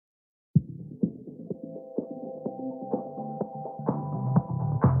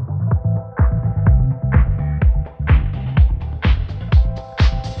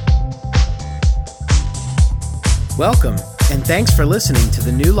Welcome, and thanks for listening to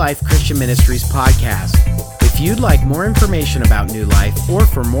the New Life Christian Ministries podcast. If you'd like more information about New Life or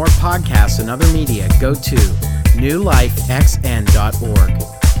for more podcasts and other media, go to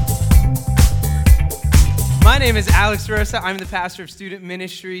newlifexn.org. My name is Alex DeRosa. I'm the pastor of student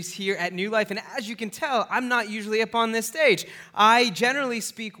ministries here at New Life, and as you can tell, I'm not usually up on this stage. I generally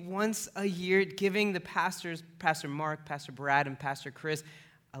speak once a year, giving the pastors, Pastor Mark, Pastor Brad, and Pastor Chris,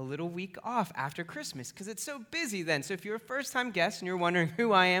 a little week off after Christmas because it's so busy then. So if you're a first-time guest and you're wondering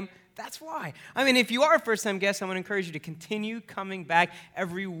who I am, that's why. I mean, if you are a first-time guest, I want to encourage you to continue coming back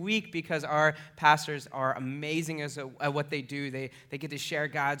every week because our pastors are amazing at what they do. They get to share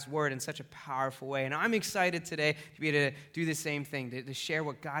God's word in such a powerful way. And I'm excited today to be able to do the same thing, to share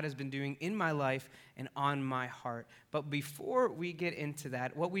what God has been doing in my life and on my heart. But before we get into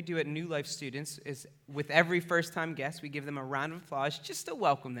that, what we do at New Life students is with every first-time guest, we give them a round of applause just to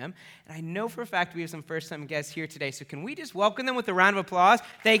welcome them. And I know for a fact we have some first-time guests here today, so can we just welcome them with a round of applause,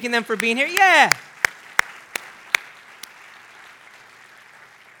 thanking them for being here? Yeah!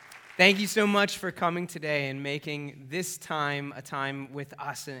 Thank you so much for coming today and making this time a time with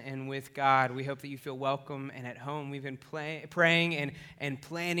us and with God. We hope that you feel welcome and at home. We've been praying and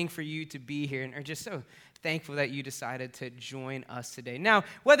planning for you to be here and are just so thankful that you decided to join us today. Now,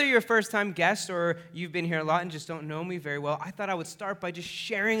 whether you're a first-time guest or you've been here a lot and just don't know me very well, I thought I would start by just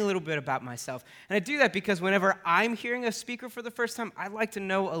sharing a little bit about myself. And I do that because whenever I'm hearing a speaker for the first time, I like to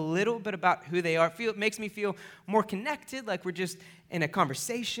know a little bit about who they are. It makes me feel more connected, like we're just in a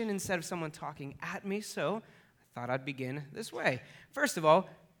conversation instead of someone talking at me. So I thought I'd begin this way. First of all,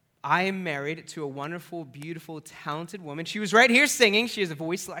 I am married to a wonderful, beautiful, talented woman. She was right here singing. She has a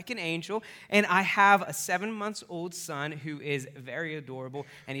voice like an angel. And I have a 7-month-old son who is very adorable.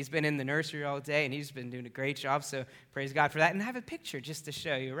 And he's been in the nursery all day, and he's been doing a great job. So praise God for that. And I have a picture just to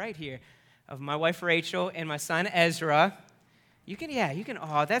show you right here of my wife, Rachel, and my son, Ezra. You can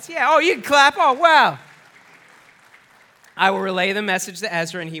clap. Oh, wow. I will relay the message to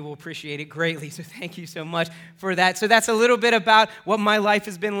Ezra, and he will appreciate it greatly. So thank you so much for that. So that's a little bit about what my life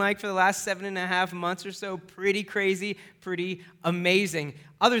has been like for the last 7.5 months or so. Pretty crazy, pretty amazing.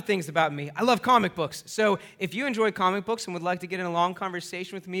 Other things about me. I love comic books. So if you enjoy comic books and would like to get in a long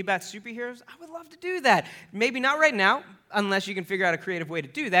conversation with me about superheroes, I would love to do that. Maybe not right now, unless you can figure out a creative way to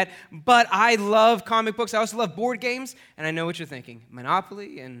do that. But I love comic books. I also love board games. And I know what you're thinking.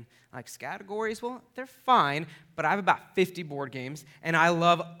 Monopoly and like categories, well, they're fine, but I have about 50 board games, and I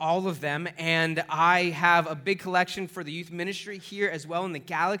love all of them, and I have a big collection for the youth ministry here as well in the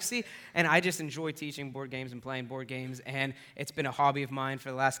Galaxy, and I just enjoy teaching board games and playing board games, and it's been a hobby of mine for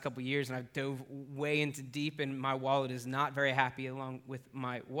the last couple years, and I've dove way into deep, and my wallet is not very happy along with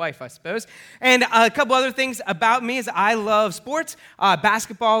my wife, I suppose. And a couple other things about me is I love sports.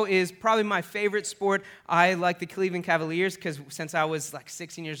 Basketball is probably my favorite sport. I like the Cleveland Cavaliers because since I was like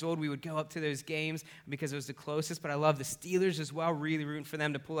 16 years old, we would go up to those games because it was the closest, but I love the Steelers as well, really rooting for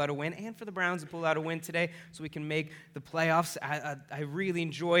them to pull out a win and for the Browns to pull out a win today so we can make the playoffs. I really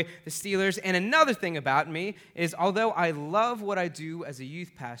enjoy the Steelers. And another thing about me is although I love what I do as a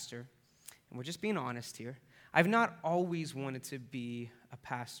youth pastor, and we're just being honest here, I've not always wanted to be a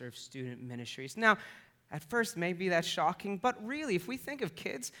pastor of student ministries. Now, at first, maybe that's shocking, but really, if we think of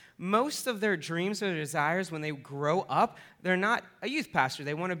kids, most of their dreams or desires when they grow up, they're not a youth pastor.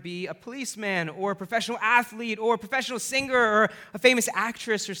 They want to be a policeman or a professional athlete or a professional singer or a famous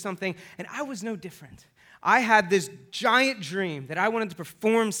actress or something, and I was no different. I had this giant dream that I wanted to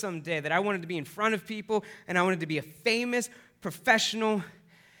perform someday, that I wanted to be in front of people, and I wanted to be a famous professional.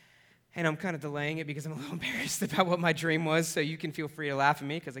 And I'm kind of delaying it because I'm a little embarrassed about what my dream was, so you can feel free to laugh at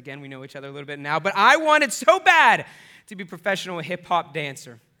me because, again, we know each other a little bit now. But I wanted so bad to be a professional hip-hop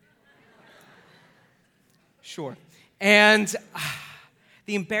dancer. Sure. And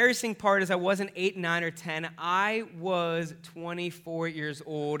the embarrassing part is I wasn't 8, 9, or 10. I was 24 years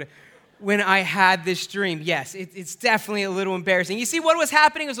old when I had this dream. Yes, it's definitely a little embarrassing. You see, what was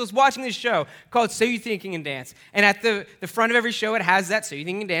happening is I was watching this show called So You Think You Can Dance. And at the front of every show, it has that So You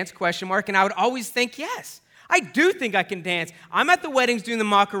Think You Can Dance ? And I would always think, yes, I do think I can dance. I'm at the weddings doing the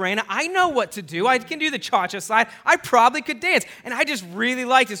Macarena. I know what to do. I can do the cha-cha slide. I probably could dance. And I just really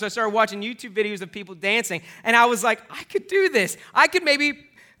liked it. So I started watching YouTube videos of people dancing. And I was like, I could do this. I could maybe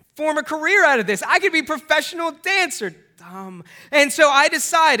form a career out of this. I could be a professional dancer. Dumb. And so I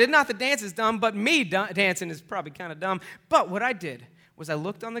decided, not that dance is dumb, but me dancing is probably kind of dumb. But what I did was I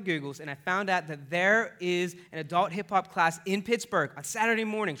looked on the Googles and I found out that there is an adult hip-hop class in Pittsburgh on Saturday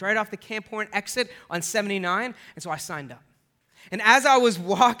mornings, right off the Camp Horn exit on 79. And so I signed up. And as I was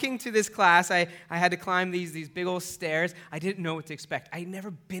walking to this class, I had to climb these big old stairs. I didn't know what to expect. I had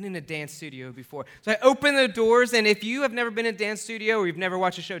never been in a dance studio before. So I opened the doors, and if you have never been in a dance studio or you've never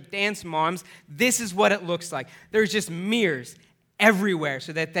watched the show Dance Moms, this is what it looks like. There's just mirrors everywhere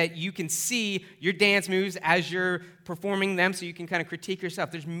so that you can see your dance moves as you're performing them so you can kind of critique yourself.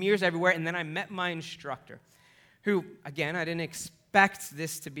 There's mirrors everywhere, and then I met my instructor, who, again, I didn't expect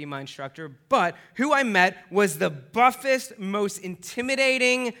this to be my instructor, but who I met was the buffest, most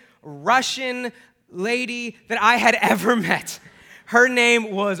intimidating Russian lady that I had ever met. Her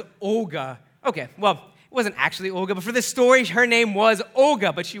name was Olga. Okay, well, it wasn't actually Olga, but for this story, her name was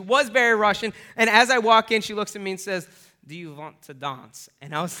Olga, but she was very Russian, and as I walk in, she looks at me and says, "Do you want to dance?"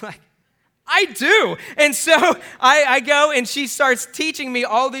 And I was like, I do. And so I go, and she starts teaching me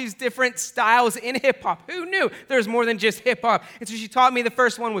all these different styles in hip-hop. Who knew there's more than just hip-hop? And so she taught me the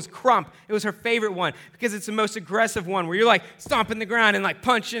first one was crump. It was her favorite one because it's the most aggressive one where you're like stomping the ground and like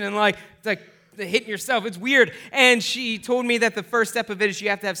punching and like hitting yourself. It's weird. And she told me that the first step of it is you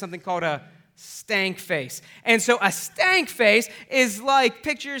have to have something called a stank face. And so a stank face is like,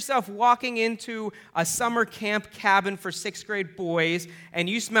 picture yourself walking into a summer camp cabin for 6th grade boys, and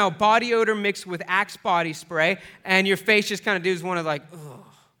you smell body odor mixed with Axe body spray, and your face just kind of does one of like, ugh,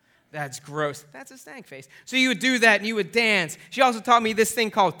 that's gross. That's a stank face. So you would do that, and you would dance. She also taught me this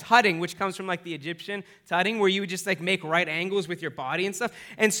thing called tutting, which comes from like the Egyptian tutting, where you would just like make right angles with your body and stuff.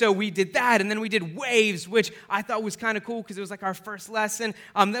 And so we did that, and then we did waves, which I thought was kind of cool because it was like our first lesson,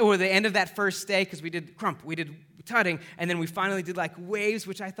 or the end of that first day, because we did crump, we did tutting, and then we finally did like waves,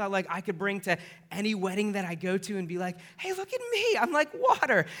 which I thought like I could bring to any wedding that I go to and be like, hey, look at me, I'm like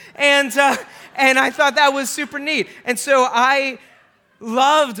water. And I thought that was super neat. And so I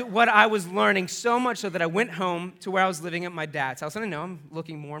loved what I was learning so much so that I went home to where I was living at my dad's house. And I know I'm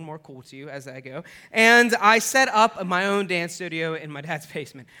looking more and more cool to you as I go. And I set up my own dance studio in my dad's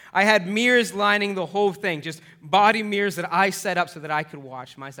basement. I had mirrors lining the whole thing, just body mirrors that I set up so that I could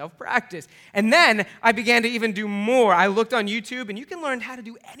watch myself practice. And then I began to even do more. I looked on YouTube, and you can learn how to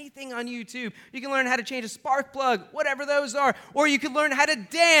do anything on YouTube. You can learn how to change a spark plug, whatever those are, or you can learn how to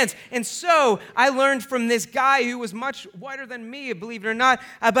dance. And so I learned from this guy who was much whiter than me, believe it or not,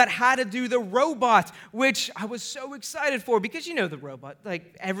 about how to do the robot, which I was so excited for because you know the robot.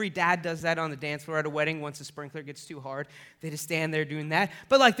 Like every dad does that on the dance floor at a wedding once the sprinkler gets too hard. They just stand there doing that.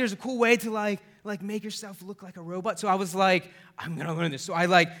 But like there's a cool way to like make yourself look like a robot. So I was like, I'm going to learn this. So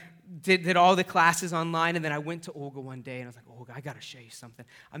I did all the classes online, and then I went to Olga one day, and I was like, Olga, I got to show you something.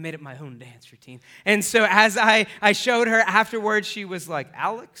 I made up my own dance routine. And so as I showed her afterwards, she was like,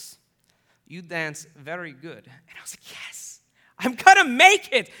 Alex, you dance very good. And I was like, yes. I'm going to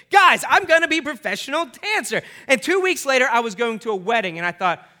make it. Guys, I'm going to be a professional dancer. And 2 weeks later, I was going to a wedding, and I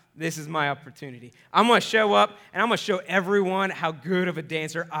thought, this is my opportunity. I'm going to show up, and I'm going to show everyone how good of a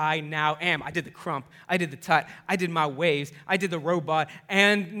dancer I now am. I did the crump. I did the tut. I did my waves. I did the robot.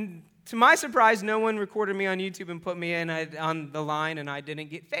 And to my surprise, no one recorded me on YouTube and put me on the line, and I didn't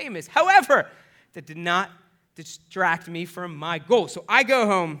get famous. However, that did not distract me from my goal. So I go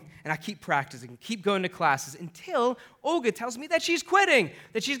home, and I keep practicing, keep going to classes until Olga tells me that she's quitting,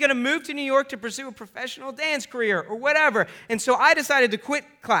 that she's going to move to New York to pursue a professional dance career or whatever. And so I decided to quit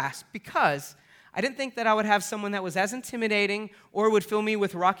class because I didn't think that I would have someone that was as intimidating or would fill me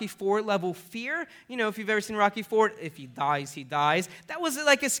with Rocky IV level fear. You know, if you've ever seen Rocky IV, if he dies, he dies. That was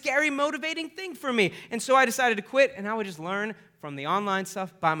like a scary, motivating thing for me. And so I decided to quit, and I would just learn from the online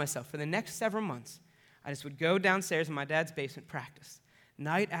stuff by myself. For the next several months, I just would go downstairs in my dad's basement, practice,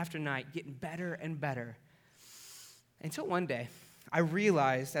 night after night, getting better and better. Until one day, I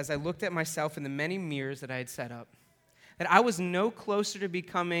realized as I looked at myself in the many mirrors that I had set up, that I was no closer to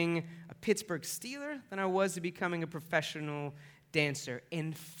becoming a Pittsburgh Steeler than I was to becoming a professional dancer.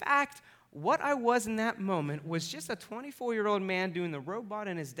 In fact, what I was in that moment was just a 24-year-old man doing the robot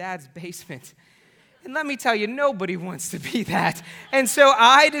in his dad's basement. And let me tell you, nobody wants to be that. And so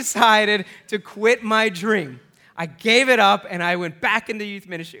I decided to quit my dream. I gave it up, and I went back into youth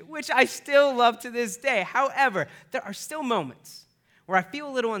ministry, which I still love to this day. However, there are still moments where I feel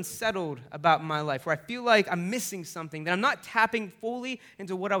a little unsettled about my life, where I feel like I'm missing something, that I'm not tapping fully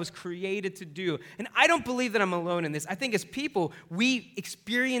into what I was created to do. And I don't believe that I'm alone in this. I think as people, we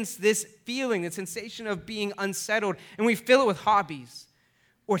experience this feeling, the sensation of being unsettled, and we fill it with hobbies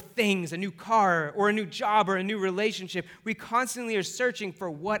or things, a new car, or a new job, or a new relationship. We constantly are searching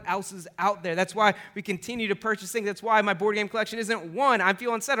for what else is out there. That's why we continue to purchase things. That's why my board game collection isn't one. I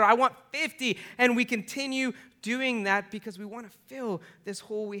feel unsettled. I want 50. And we continue doing that because we want to fill this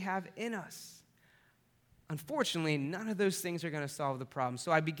hole we have in us. Unfortunately, none of those things are going to solve the problem.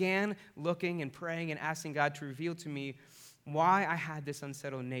 So I began looking and praying and asking God to reveal to me why I had this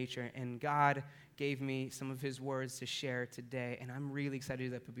unsettled nature, and God gave me some of his words to share today, and I'm really excited to do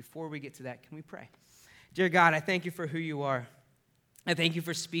that. But before we get to that, can we pray? Dear God, I thank you for who you are. I thank you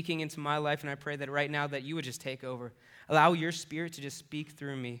for speaking into my life, and I pray that right now that you would just take over. Allow your spirit to just speak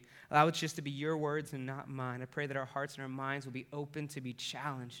through me. Allow it just to be your words and not mine. I pray that our hearts and our minds will be open to be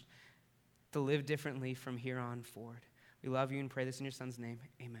challenged, to live differently from here on forward. We love you and pray this in your son's name.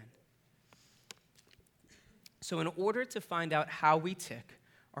 Amen. So in order to find out how we tick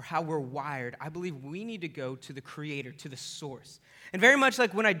or how we're wired, I believe we need to go to the creator, to the source. And very much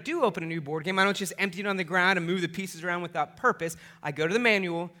like when I do open a new board game, I don't just empty it on the ground and move the pieces around without purpose. I go to the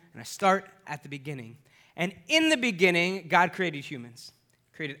manual and I start at the beginning. And in the beginning, God created humans.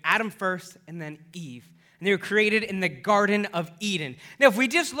 Created Adam first and then Eve. And they were created in the Garden of Eden. Now, if we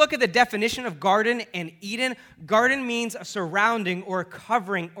just look at the definition of garden and Eden, garden means a surrounding or a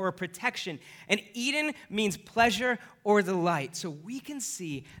covering or a protection. And Eden means pleasure or delight. So we can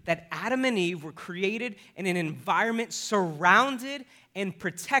see that Adam and Eve were created in an environment surrounded and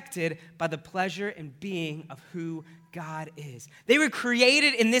protected by the pleasure and being of who God is. They were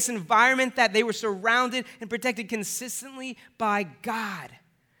created in this environment that they were surrounded and protected consistently by God.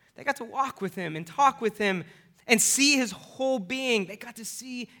 They got to walk with him and talk with him and see his whole being. They got to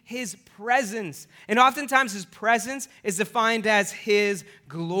see his presence. And oftentimes his presence is defined as his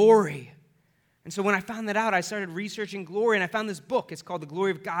glory. And so when I found that out, I started researching glory, and I found this book. It's called The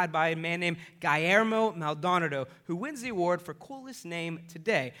Glory of God by a man named Guillermo Maldonado, who wins the award for coolest name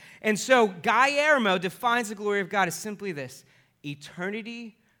today. And so Guillermo defines the glory of God as simply this: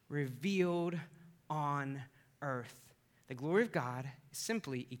 eternity revealed on earth. The glory of God is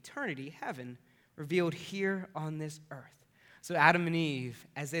simply eternity, heaven, revealed here on this earth. So Adam and Eve,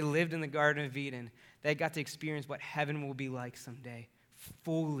 as they lived in the Garden of Eden, they got to experience what heaven will be like someday,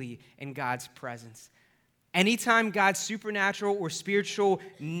 fully in God's presence. Anytime God's supernatural or spiritual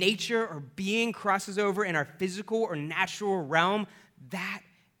nature or being crosses over in our physical or natural realm, that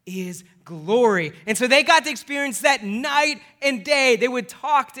is glory. And so they got to experience that night and day. They would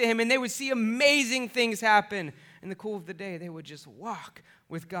talk to him and they would see amazing things happen. In the cool of the day, they would just walk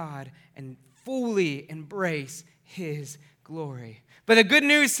with God and fully embrace his glory. But the good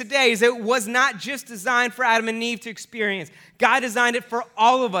news today is it was not just designed for Adam and Eve to experience. God designed it for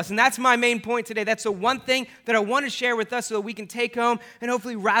all of us, and that's my main point today. That's the one thing that I want to share with us so that we can take home and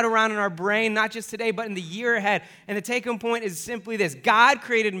hopefully rattle around in our brain, not just today, but in the year ahead. And the take-home point is simply this: God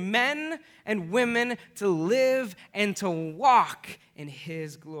created men and women to live and to walk in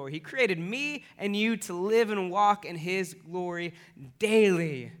his glory. He created me and you to live and walk in his glory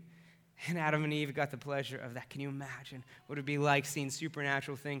daily. And Adam and Eve got the pleasure of that. Can you imagine what it would be like seeing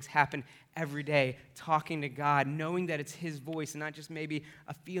supernatural things happen every day, talking to God, knowing that it's his voice and not just maybe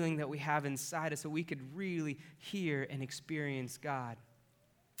a feeling that we have inside us, so we could really hear and experience God.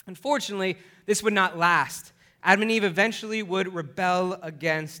 Unfortunately, this would not last. Adam and Eve eventually would rebel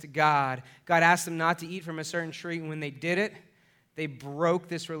against God. God asked them not to eat from a certain tree, and when they did it, they broke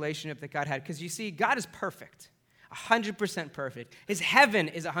this relationship that God had. Because you see, God is perfect. 100% perfect. His heaven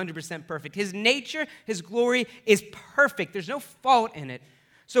is 100% perfect. His nature, his glory is perfect. There's no fault in it.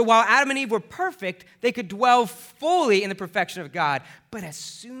 So while Adam and Eve were perfect, they could dwell fully in the perfection of God. But as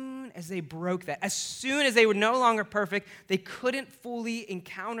soon as they broke that, as soon as they were no longer perfect, they couldn't fully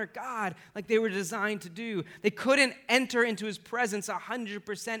encounter God like they were designed to do. They couldn't enter into his presence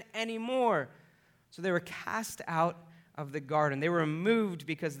 100% anymore. So they were cast out of the garden. They were removed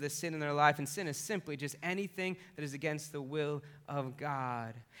because of the sin in their life, and sin is simply just anything that is against the will of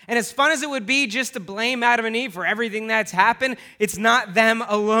God. And as fun as it would be just to blame Adam and Eve for everything that's happened, it's not them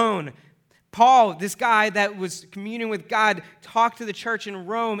alone. Paul, this guy that was communing with God, talked to the church in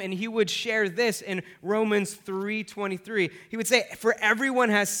Rome, and he would share this in Romans 3:23. He would say, "For everyone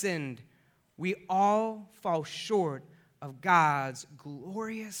has sinned. We all fall short of God's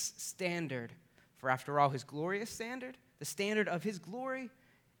glorious standard. For after all, his glorious standard, the standard of his glory,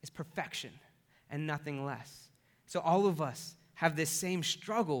 is perfection and nothing less." So all of us have this same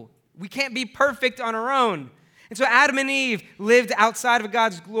struggle. We can't be perfect on our own. And so Adam and Eve lived outside of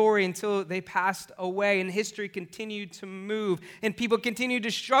God's glory until they passed away, and history continued to move, and people continued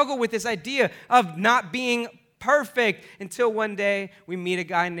to struggle with this idea of not being perfect until one day we meet a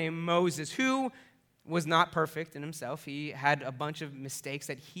guy named Moses, who was not perfect in himself. He had a bunch of mistakes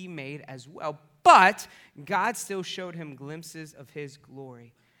that he made as well. But God still showed him glimpses of his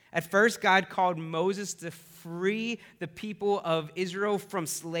glory. At first, God called Moses to free the people of Israel from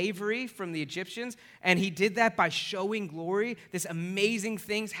slavery, from the Egyptians, and he did that by showing glory. This amazing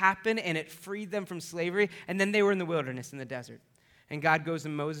things happened, and it freed them from slavery, and then they were in the wilderness, in the desert. And God goes to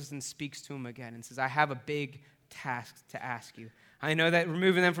Moses and speaks to him again and says, "I have a big task to ask you. I know that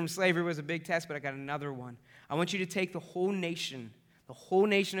removing them from slavery was a big test, but I got another one. I want you to take the whole nation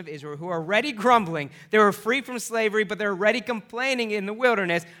of Israel, who are already grumbling. They were free from slavery, but they're already complaining in the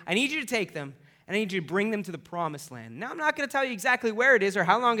wilderness. I need you to take them, and I need you to bring them to the promised land. Now, I'm not going to tell you exactly where it is or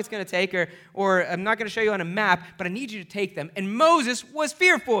how long it's going to take, or I'm not going to show you on a map, but I need you to take them. And Moses was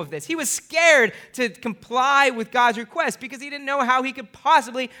fearful of this. He was scared to comply with God's request because he didn't know how he could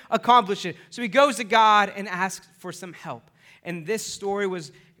possibly accomplish it. So he goes to God and asks for some help. And this story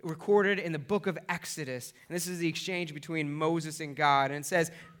was recorded in the book of Exodus. And this is the exchange between Moses and God. And it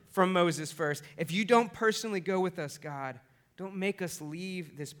says from Moses first, "If you don't personally go with us, God, don't make us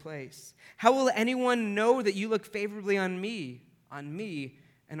leave this place. How will anyone know that you look favorably on me,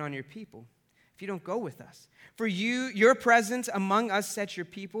 and on your people, if you don't go with us? For your presence among us sets your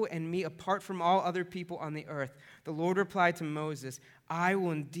people and me apart from all other people on the earth." The Lord replied to Moses, "I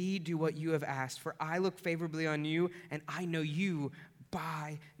will indeed do what you have asked, for I look favorably on you, and I know you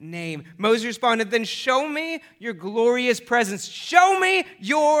by name." Moses responded, "Then show me your glorious presence. Show me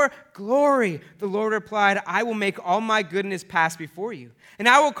your glory." The Lord replied, "I will make all my goodness pass before you, and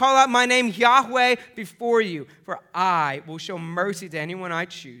I will call out my name Yahweh before you, for I will show mercy to anyone I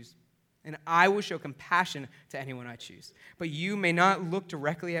choose, and I will show compassion to anyone I choose. But you may not look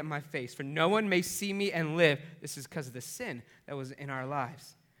directly at my face, for no one may see me and live." This is because of the sin that was in our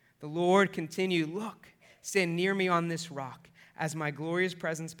lives. The Lord continued, "Look, stand near me on this rock. As my glorious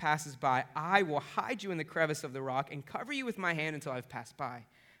presence passes by, I will hide you in the crevice of the rock and cover you with my hand until I've passed by.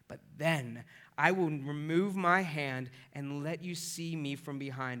 But then I will remove my hand and let you see me from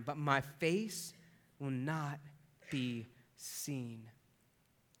behind, but my face will not be seen."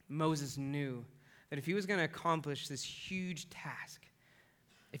 Moses knew that if he was going to accomplish this huge task,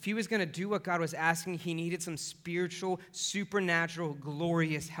 if he was going to do what God was asking, he needed some spiritual, supernatural,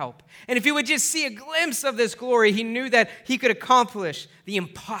 glorious help. And if he would just see a glimpse of this glory, he knew that he could accomplish the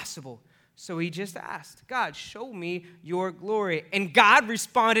impossible. So he just asked, "God, show me your glory." And God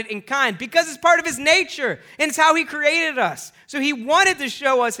responded in kind because it's part of his nature and it's how he created us. So he wanted to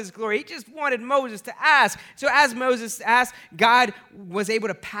show us his glory. He just wanted Moses to ask. So as Moses asked, God was able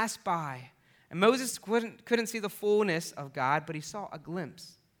to pass by. And Moses couldn't see the fullness of God, but he saw a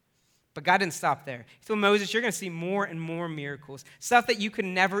glimpse. But God didn't stop there. He told Moses, "You're going to see more and more miracles, stuff that you could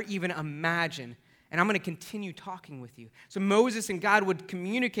never even imagine. And I'm going to continue talking with you." So Moses and God would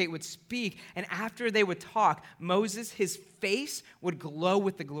communicate, would speak, and after they would talk, Moses, his face would glow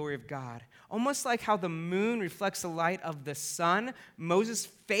with the glory of God. Almost like how the moon reflects the light of the sun, Moses'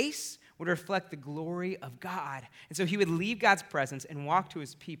 face would reflect the glory of God. And so he would leave God's presence and walk to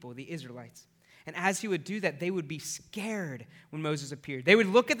his people, the Israelites. And as he would do that, they would be scared when Moses appeared. They would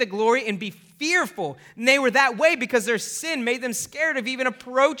look at the glory and be fearful. And they were that way because their sin made them scared of even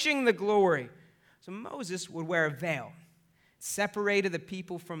approaching the glory. So Moses would wear a veil. It separated the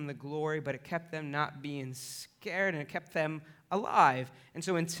people from the glory, but it kept them not being scared, and it kept them alive. And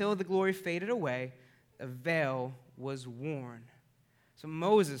so until the glory faded away, a veil was worn. So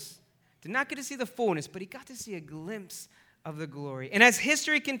Moses did not get to see the fullness, but he got to see a glimpse of the glory. And as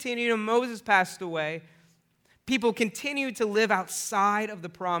history continued and Moses passed away, people continued to live outside of the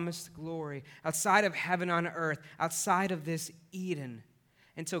promised glory, outside of heaven on earth, outside of this Eden,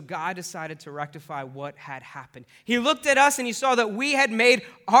 until God decided to rectify what had happened. He looked at us and he saw that we had made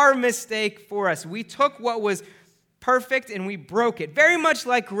our mistake for us. We took what was perfect and we broke it. Very much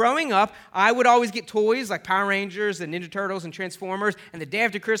like growing up, I would always get toys like Power Rangers and Ninja Turtles and Transformers, and the day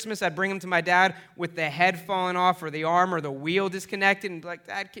after Christmas, I'd bring them to my dad with the head falling off or the arm or the wheel disconnected and be like,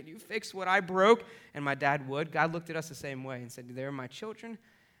 "Dad, can you fix what I broke?" And my dad would. God looked at us the same way and said, "They're my children,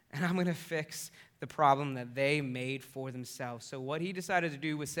 and I'm going to fix the problem that they made for themselves." So what he decided to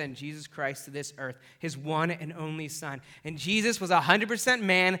do was send Jesus Christ to this earth, his one and only son. And Jesus was 100%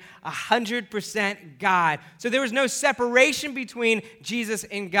 man, 100% God. So there was no separation between Jesus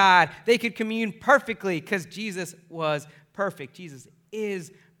and God. They could commune perfectly because Jesus was perfect. Jesus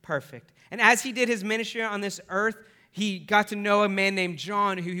is perfect. And as he did his ministry on this earth, he got to know a man named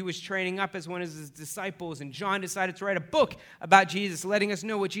John who he was training up as one of his disciples. And John decided to write a book about Jesus, letting us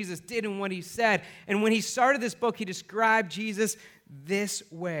know what Jesus did and what he said. And when he started this book, he described Jesus this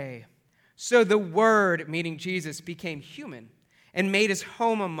way. "So the Word," meaning Jesus, "became human and made his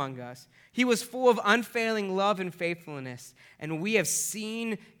home among us. He was full of unfailing love and faithfulness, and we have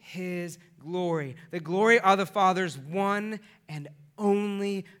seen his glory, the glory of the Father's one and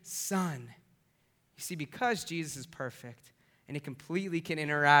only Son." You see, because Jesus is perfect and he completely can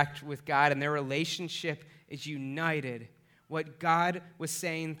interact with God and their relationship is united, what God was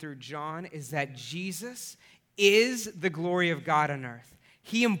saying through John is that Jesus is the glory of God on earth.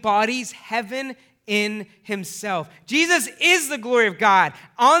 He embodies heaven in himself. Jesus is the glory of God.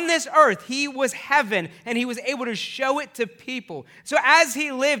 On this earth, he was heaven, and he was able to show it to people. So as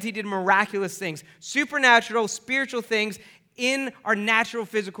he lived, he did miraculous things, supernatural, spiritual things in our natural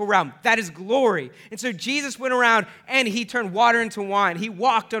physical realm. That is glory. And so Jesus went around and he turned water into wine. He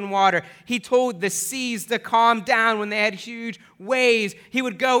walked on water. He told the seas to calm down when they had huge waves. He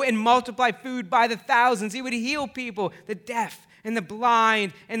would go and multiply food by the thousands. He would heal people, the deaf and the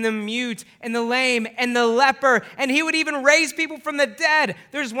blind and the mute and the lame and the leper. And he would even raise people from the dead.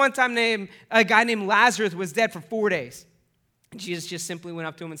 There's one time a guy named Lazarus was dead for 4 days. Jesus just simply went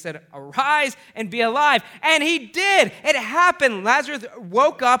up to him and said, "Arise and be alive." And he did. It happened. Lazarus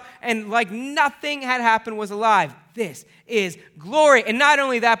woke up and like nothing had happened, was alive. This is glory. And not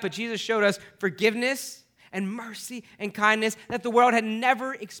only that, but Jesus showed us forgiveness and mercy and kindness that the world had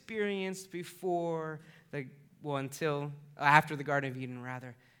never experienced before, until after the Garden of Eden,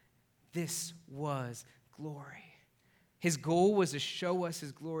 rather. This was glory. His goal was to show us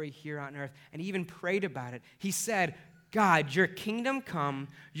his glory here on earth. And he even prayed about it. He said, "God, your kingdom come,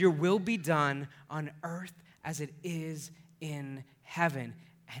 your will be done on earth as it is in heaven."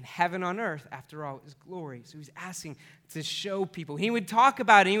 And heaven on earth, after all, is glory. So he's asking to show people. He would talk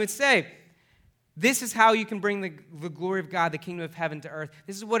about it. He would say, this is how you can bring the glory of God, the kingdom of heaven to earth.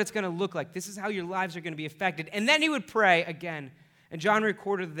 This is what it's going to look like. This is how your lives are going to be affected. And then he would pray again. And John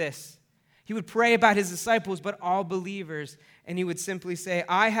recorded this. He would pray about his disciples, but all believers. And he would simply say,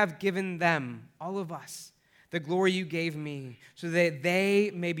 "I have given them," all of us, "the glory you gave me, so that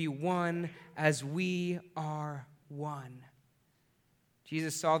they may be one as we are one."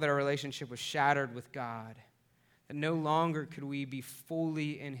 Jesus saw that our relationship was shattered with God, that no longer could we be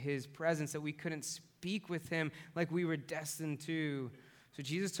fully in his presence, that we couldn't speak with him like we were destined to. So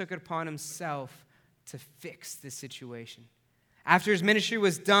Jesus took it upon himself to fix this situation. After his ministry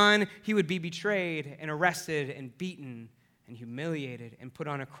was done, he would be betrayed and arrested and beaten and humiliated and put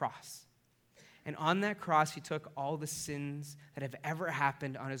on a cross. And on that cross, he took all the sins that have ever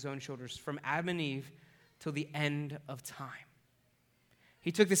happened on his own shoulders, from Adam and Eve till the end of time.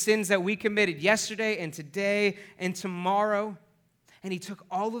 He took the sins that we committed yesterday and today and tomorrow, and he took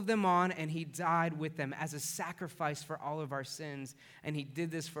all of them on, and he died with them as a sacrifice for all of our sins. And he did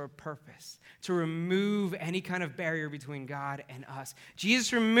this for a purpose, to remove any kind of barrier between God and us.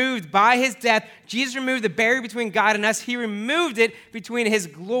 Jesus removed, by his death, Jesus removed the barrier between God and us. He removed it between his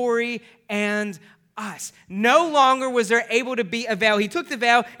glory and us. No longer was there able to be a veil. He took the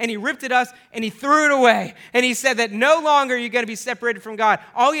veil and he ripped it us and he threw it away. And he said that no longer are you going to be separated from God.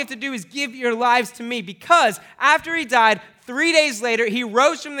 All you have to do is give your lives to me, because after he died, 3 days later, he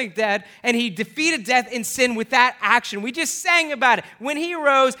rose from the dead and he defeated death and sin with that action. We just sang about it. When he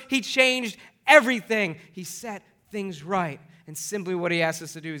rose, he changed everything. He set things right. And simply what he asks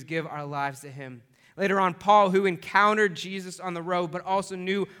us to do is give our lives to him. Later on, Paul, who encountered Jesus on the road, but also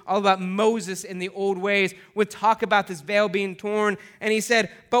knew all about Moses in the old ways, would talk about this veil being torn. And he said,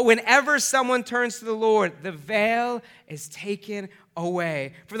 "But whenever someone turns to the Lord, the veil is taken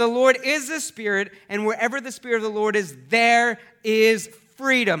away. For the Lord is the Spirit, and wherever the Spirit of the Lord is, there is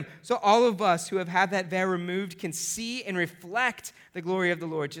freedom." So all of us who have had that veil removed can see and reflect the glory of the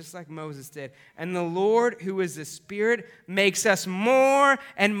Lord, just like Moses did. And the Lord, who is the Spirit, makes us more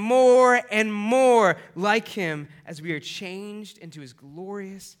and more and more like him as we are changed into his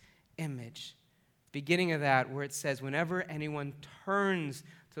glorious image. Beginning of that, where it says, whenever anyone turns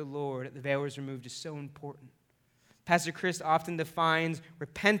to the Lord, the veil is removed, is so important. Pastor Chris often defines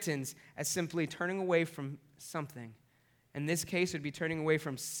repentance as simply turning away from something. In this case, it would be turning away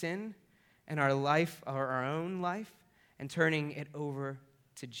from sin and our life, or our own life, and turning it over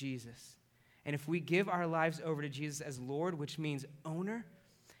to Jesus. And if we give our lives over to Jesus as Lord, which means owner,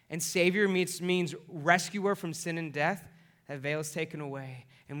 and Savior means rescuer from sin and death, that veil is taken away,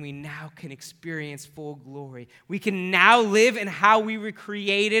 and we now can experience full glory. We can now live in how we were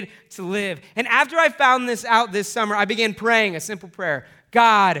created to live. And after I found this out this summer, I began praying a simple prayer.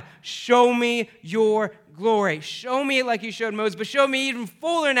 God, show me your glory. Show me it like you showed Moses, but show me even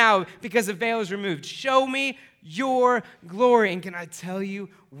fuller now because the veil is removed. Show me your glory. And can I tell you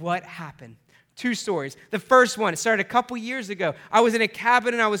what happened? 2 stories. The first one, it started a couple years ago. I was in a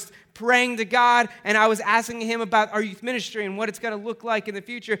cabin and I was praying to God and I was asking him about our youth ministry and what it's going to look like in the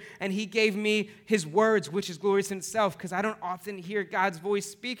future. And he gave me his words, which is glorious in itself, because I don't often hear God's voice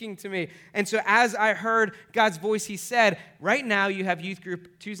speaking to me. And so as I heard God's voice, he said, right now you have youth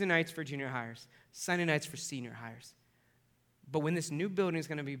group Tuesday nights for junior hires, Sunday nights for senior hires. But when this new building is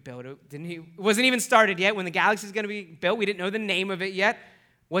going to be built, it wasn't even started yet. When the Galaxy is going to be built, we didn't know the name of it yet.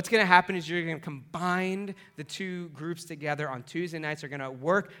 What's going to happen is you're going to combine the two groups together on Tuesday nights. They're going to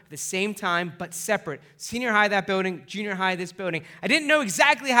work at the same time, but separate. Senior high, that building. Junior high, this building. I didn't know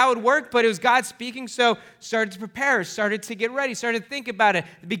exactly how it would work, but it was God speaking, so started to prepare, started to get ready, started to think about it.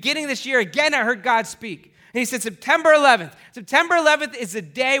 The beginning of this year, again, I heard God speak. And he said, September 11th. September 11th is the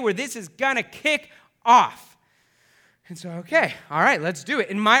day where this is going to kick off. And so, okay, all right, let's do it.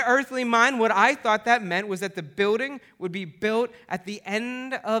 In my earthly mind, what I thought that meant was that the building would be built at the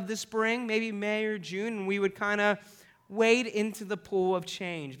end of the spring, maybe May or June, and we would kind of wade into the pool of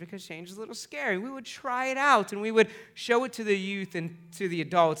change because change is a little scary. We would try it out, and we would show it to the youth and to the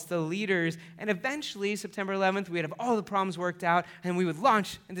adults, the leaders, and eventually, September 11th, we'd have all the problems worked out, and we would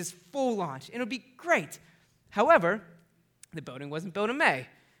launch in this full launch, and it would be great. However, the building wasn't built in May.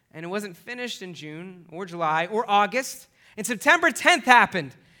 And it wasn't finished in June or July or August. And September 10th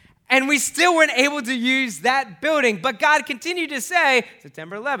happened. And we still weren't able to use that building. But God continued to say,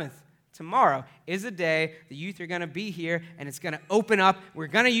 September 11th, tomorrow is the day the youth are going to be here. And it's going to open up. We're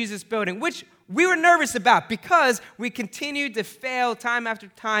going to use this building, which we were nervous about because we continued to fail time after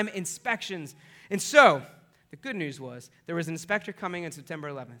time inspections. And so the good news was there was an inspector coming on September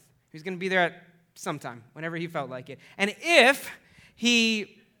 11th. He was going to be there at sometime, whenever he felt like it. And if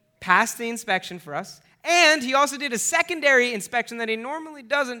he passed the inspection for us, and he also did a secondary inspection that he normally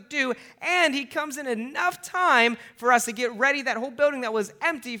doesn't do, and he comes in enough time for us to get ready that whole building that was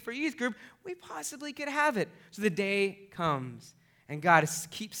empty for youth group, we possibly could have it. So the day comes, and God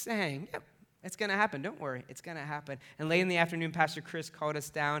keeps saying, yep, it's going to happen. Don't worry. It's going to happen. And late in the afternoon, Pastor Chris called us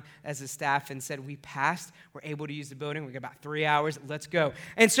down as a staff and said, we passed. We're able to use the building. We got about 3 hours. Let's go.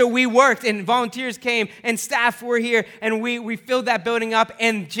 And so we worked, and volunteers came, and staff were here, and we filled that building up.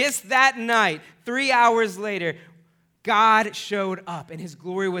 And just that night, 3 hours later, God showed up, and his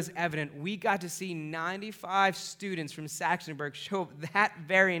glory was evident. We got to see 95 students from Saxonburg show up that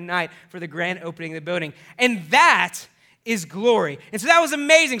very night for the grand opening of the building. And that is glory. And so that was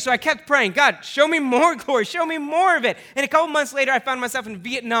amazing. So I kept praying, God, show me more glory. Show me more of it. And a couple months later, I found myself in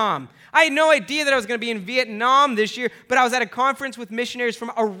Vietnam. I had no idea that I was going to be in Vietnam this year, but I was at a conference with missionaries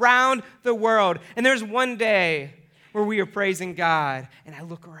from around the world. And there was one day where we were praising God, and I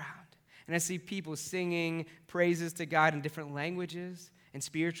look around, and I see people singing praises to God in different languages, in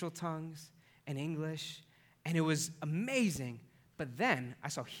spiritual tongues, and English, and it was amazing. But then I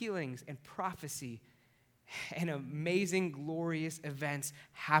saw healings and prophecy and amazing, glorious events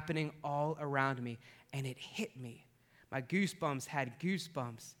happening all around me. And it hit me. My goosebumps had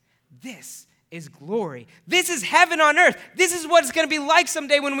goosebumps. This is glory. This is heaven on earth. This is what it's going to be like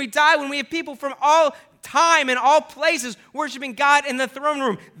someday when we die, when we have people from all time and all places worshiping God in the throne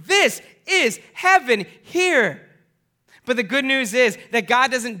room. This is heaven here. But the good news is that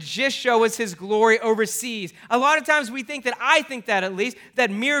God doesn't just show us his glory overseas. A lot of times we think that, I think that at least, that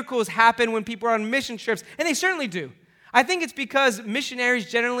miracles happen when people are on mission trips, and they certainly do. I think it's because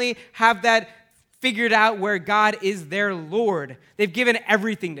missionaries generally have that figured out where God is their Lord. They've given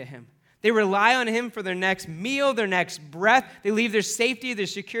everything to him. They rely on him for their next meal, their next breath. They leave their safety, their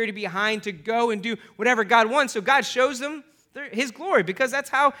security behind to go and do whatever God wants. So God shows them his glory, because that's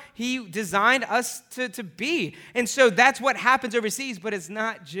how he designed us to be. And so that's what happens overseas, but it's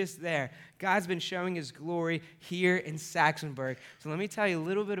not just there. God's been showing his glory here in Saxonburg. So let me tell you a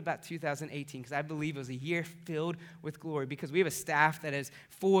little bit about 2018, because I believe it was a year filled with glory, because we have a staff that is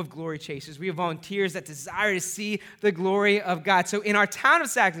full of glory chasers. We have volunteers that desire to see the glory of God. So in our town of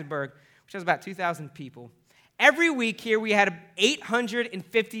Saxonburg, which has about 2,000 people, every week here, we had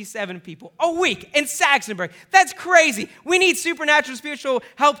 857 people a week in Saxonburg. That's crazy. We need supernatural spiritual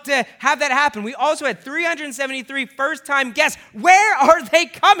help to have that happen. We also had 373 first-time guests. Where are they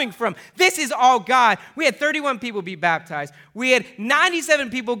coming from? This is all God. We had 31 people be baptized. We had 97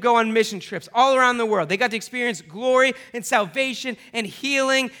 people go on mission trips all around the world. They got to experience glory and salvation and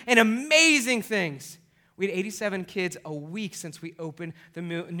healing and amazing things. We had 87 kids a week since we opened the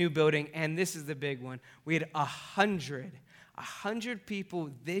new building, and this is the big one. We had 100 people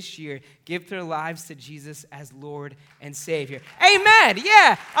this year give their lives to Jesus as Lord and Savior. Amen.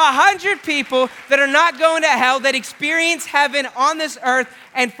 Yeah, 100 people that are not going to hell, that experience heaven on this earth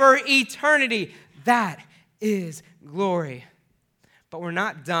and for eternity. That is glory. But we're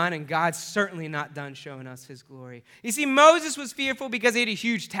not done, and God's certainly not done showing us his glory. You see, Moses was fearful because he had a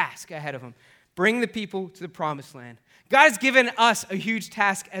huge task ahead of him. Bring the people to the promised land. God has given us a huge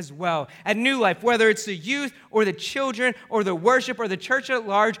task as well. At New Life, whether it's the youth or the children or the worship or the church at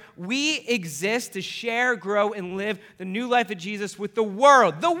large, we exist to share, grow, and live the new life of Jesus with the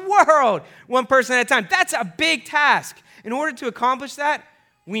world. The world! One person at a time. That's a big task. In order to accomplish that,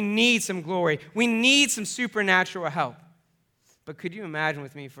 we need some glory. We need some supernatural help. But could you imagine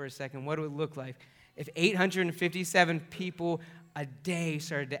with me for a second what it would look like if 857 people a day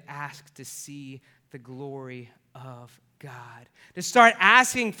started to ask to see the glory of God, to start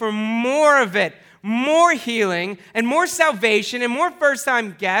asking for more of it, more healing and more salvation and more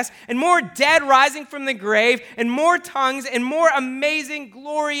first-time guests and more dead rising from the grave and more tongues and more amazing,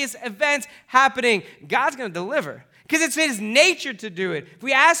 glorious events happening. God's going to deliver because it's his nature to do it. If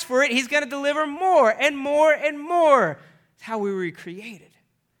we ask for it, he's going to deliver more and more and more. It's how we were created.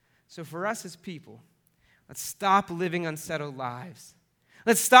 So for us as people, let's stop living unsettled lives.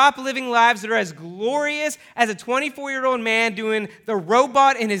 Let's stop living lives that are as glorious as a 24-year-old man doing the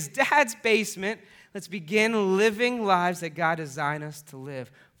robot in his dad's basement. Let's begin living lives that God designed us to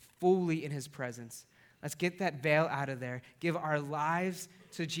live fully in his presence. Let's get that veil out of there. Give our lives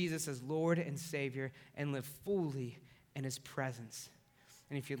to Jesus as Lord and Savior and live fully in his presence.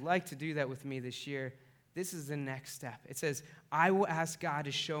 And if you'd like to do that with me this year, this is the next step. It says, I will ask God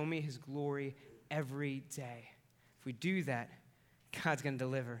to show me his glory every day. If we do that, God's going to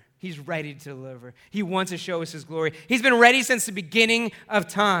deliver. He's ready to deliver. He wants to show us his glory. He's been ready since the beginning of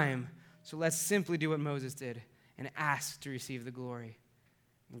time. So let's simply do what Moses did and ask to receive the glory.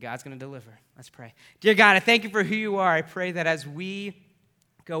 And God's going to deliver. Let's pray. Dear God, I thank you for who you are. I pray that as we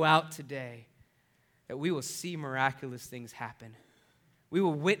go out today, that we will see miraculous things happen. We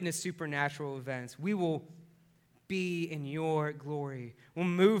will witness supernatural events. We will be in your glory. We'll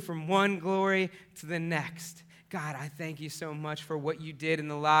move from one glory to the next. God, I thank you so much for what you did in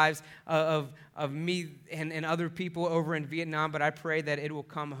the lives of me and other people over in Vietnam, but I pray that it will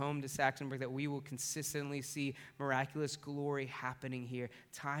come home to Saxonburg, that we will consistently see miraculous glory happening here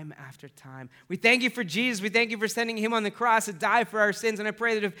time after time. We thank you for Jesus. We thank you for sending him on the cross to die for our sins, and I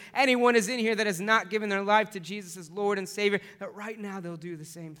pray that if anyone is in here that has not given their life to Jesus as Lord and Savior, that right now they'll do the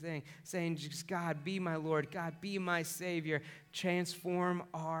same thing, saying, just God, be my Lord. God, be my Savior. Transform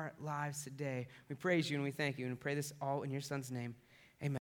our lives today. We praise you and we thank you and we pray this all in your Son's name.